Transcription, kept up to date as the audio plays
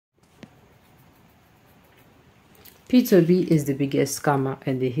P2B is the biggest scammer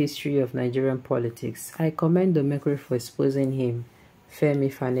in the history of Nigerian politics. I commend Omokri for exposing him.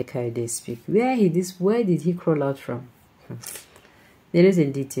 Femi Fani-Kayode speak. Where did he crawl out from? There is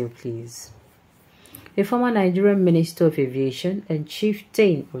in detail, please. A former Nigerian Minister of Aviation and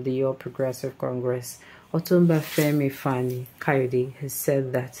chieftain of the All Progressive Congress, Otumba Femi Fani-Kayode, has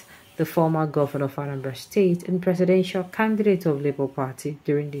said that the former governor of Anambra State and presidential candidate of Labour Party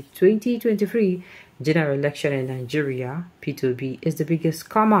during the 2023 general election in Nigeria, P2B, is the biggest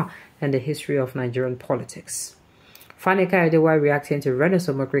scammer in the history of Nigerian politics. Fani-Kayode, while reacting to Rena's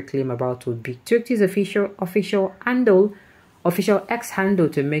Omokri claim about Obi, took his official X handle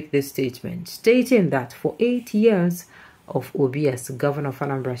to make this statement, stating that for 8 years of Obi as governor of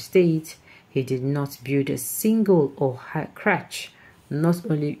Anambra State, he did not build a single or crutch, but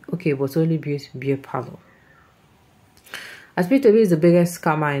only built beer parlor. As P2B is the biggest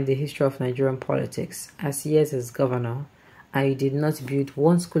scammer in the history of Nigerian politics, as years as governor, and you did not build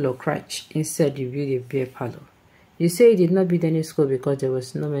one school or crutch, instead you built a beer parlor. You say you did not build any school because there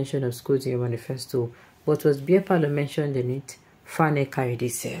was no mention of schools in your manifesto, but was beer parlor mentioned in it? Fani-Kayode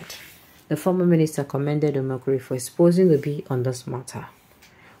said. The former minister commended Omokri for exposing the Obi on this matter.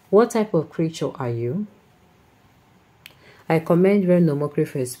 What type of creature are you? I commend Omokri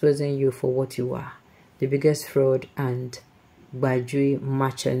for exposing you for what you are, the biggest fraud and Bajui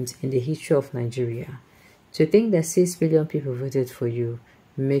merchant in the history of Nigeria. To think that 6 million people voted for you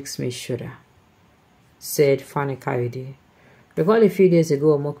makes me shudder, said Fani-Kayode. Recall a few days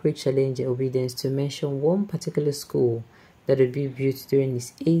ago, Omokri challenged obedience to mention one particular school that would be built during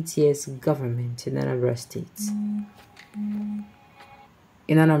his 8 years government in Anambra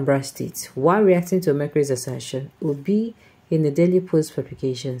State. While reacting to Omokri's assertion, Obi, in the Daily Post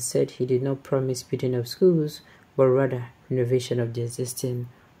publication, said he did not promise building of schools, but rather renovation of the existing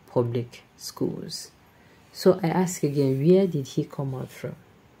public schools. So I ask again, where did he come out from?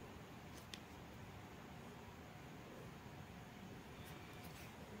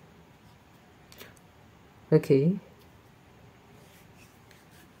 Okay.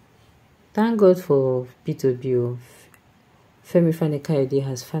 Thank God for P2B. Femi Fani-Kayode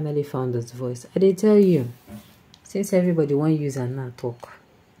has finally found his voice. I did tell you, since everybody won't use and not talk.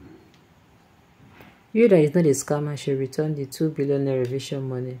 You that is not a scammer should return the 2 billion revision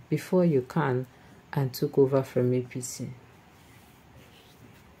money before you can and took over from APC.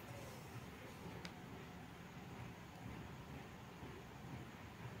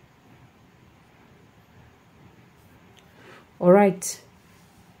 Alright.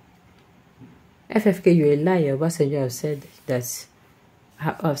 FFK, you're a liar. Obasanjo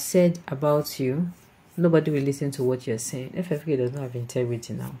have said about you. Nobody will listen to what you're saying. FFK does not have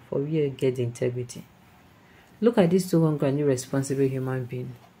integrity now. For real, get the integrity. Look at these 2 hungry and irresponsible human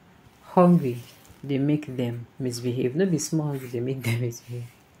beings. Hungry, they make them misbehave. Not be small hungry, they make them misbehave.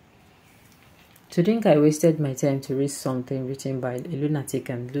 To think I wasted my time to read something written by a lunatic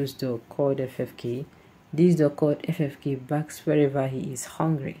and loose dog called FFK. This dog called FFK backs wherever he is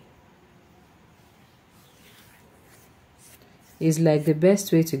hungry. It's like the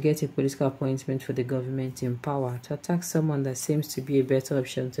best way to get a political appointment for the government in power, to attack someone that seems to be a better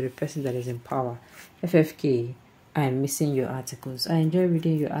option to the person that is in power. FFK, I am missing your articles. I enjoy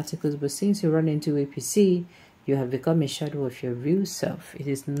reading your articles, but since you run into APC, you have become a shadow of your real self. It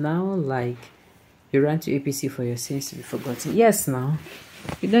is now like you ran to APC for your sins to be forgotten. Yes, now.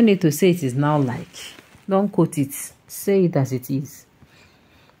 You don't need to say it is now like. Don't quote it. Say it as it is.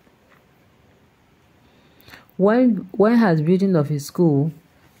 When has building of a school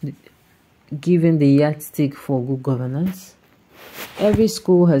given the yardstick for good governance? Every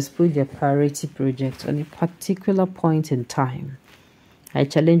school has put their priority project on a particular point in time. I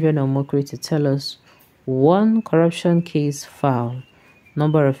challenge Omokri to tell us one corruption case filed,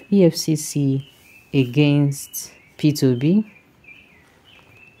 number of EFCC against P2B.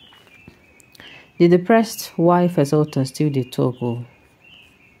 The depressed wife has also still the talk.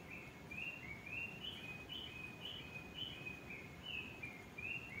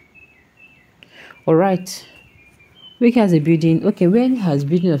 Alright, Wike has a building. Okay, when has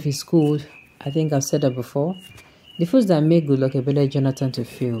building of his school, I think I've said that before. The foods that make Goodluck Ebele Jonathan to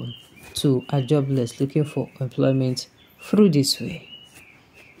fail, to are jobless, looking for employment through this way.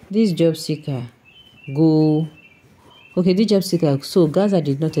 This job seeker go. Okay, this job seeker. So Gaza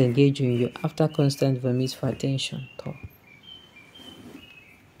did not engage in you after constant vomits for attention.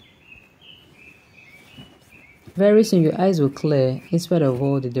 Very soon your eyes will clear in spite of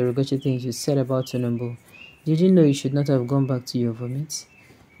all the derogatory things you said about Tinubu. Did you know you should not have gone back to your vomit?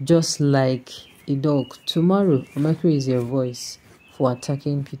 Just like a dog. Tomorrow, Omokri is your voice for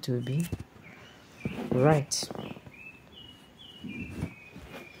attacking P2B. Right.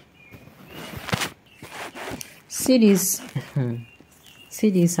 See this, see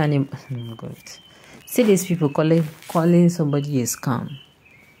this animal. Oh God, see these people calling somebody a scam.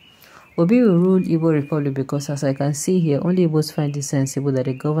 Obi will rule Igbo Republic because, as I can see here, only Igbos find it sensible that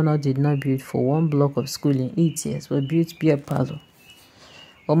the governor did not build for one block of school in 8 years, but built beer parlor.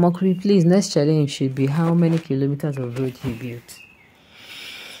 Omokri, please, next challenge should be how many kilometers of road he built.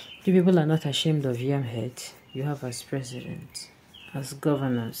 You people are not ashamed of Yamhead you have as president, as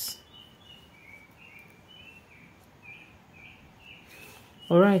governors.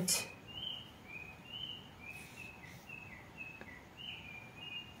 Alright.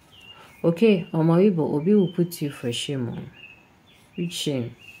 Okay, Omoibo, Obi will put you for shame on. Which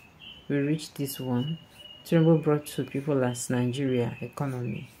shame? We reached this one. Tinubu brought to people as Nigeria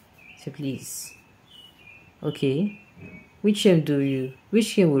economy. So please. Okay. Which shame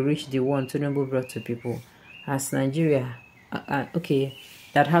will reach the one Tinubu brought to people as Nigeria? Okay,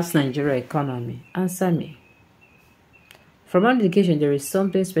 that has Nigeria economy. Answer me. From our indication, there is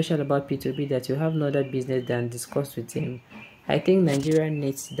something special about P2B that you have no other business than discuss with him. I think Nigeria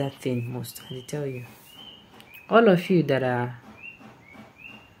needs that thing most, I tell you. All of you that are...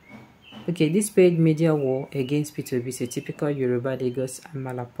 Okay, this paid media war against P2B is a typical Yoruba Lagos and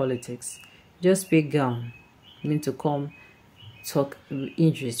Mala politics. Just pay gown, mean to come talk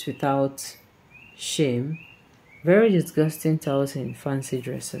injuries without shame. Very disgusting towels in fancy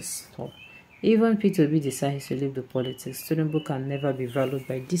dresses. So, even P2B decides to leave the politics. Tinubu can never be valued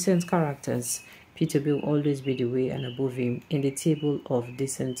by decent characters. P2B will always be the way and above him in the table of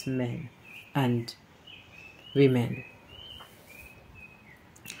decent men and women.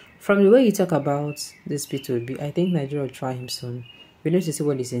 From the way you talk about this P2B, I think Nigeria will try him soon. We need to see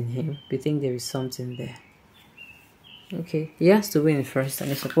what is in him. We think there is something there. Okay, he has to win first, and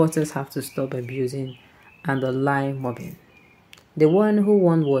the supporters have to stop abusing and online mobbing. The one who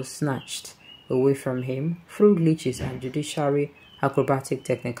won was snatched away from him through glitches and judiciary acrobatic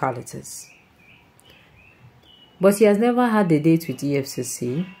technicalities. But he has never had a date with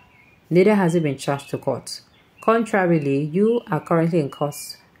EFCC, neither has he been charged to court. Contrarily, you are currently in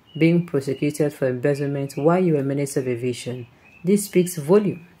court being prosecuted for embezzlement while you are Minister of Aviation. This speaks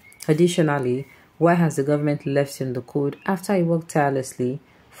volume. Additionally, why has the government left him the code after he worked tirelessly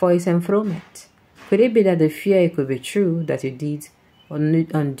for his enthronement? Could it be that the fear it could be true that you did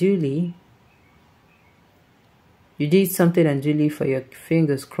unduly? You did something unduly for your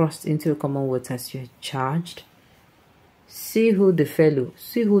fingers crossed into the Commonwealth as you're charged? See who the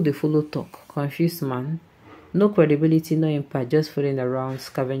fellow talk. Confused man. No credibility, no impact, just fooling around,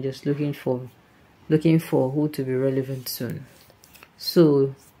 scavengers looking for who to be relevant soon.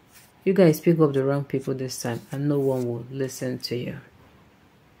 So you guys pick up the wrong people this time and no one will listen to you.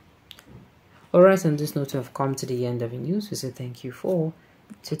 Alright, on this note, I've come to the end of the news. We say thank you for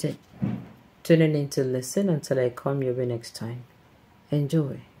tuning in to listen until I come your way next time.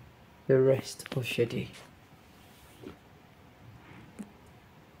 Enjoy the rest of your day.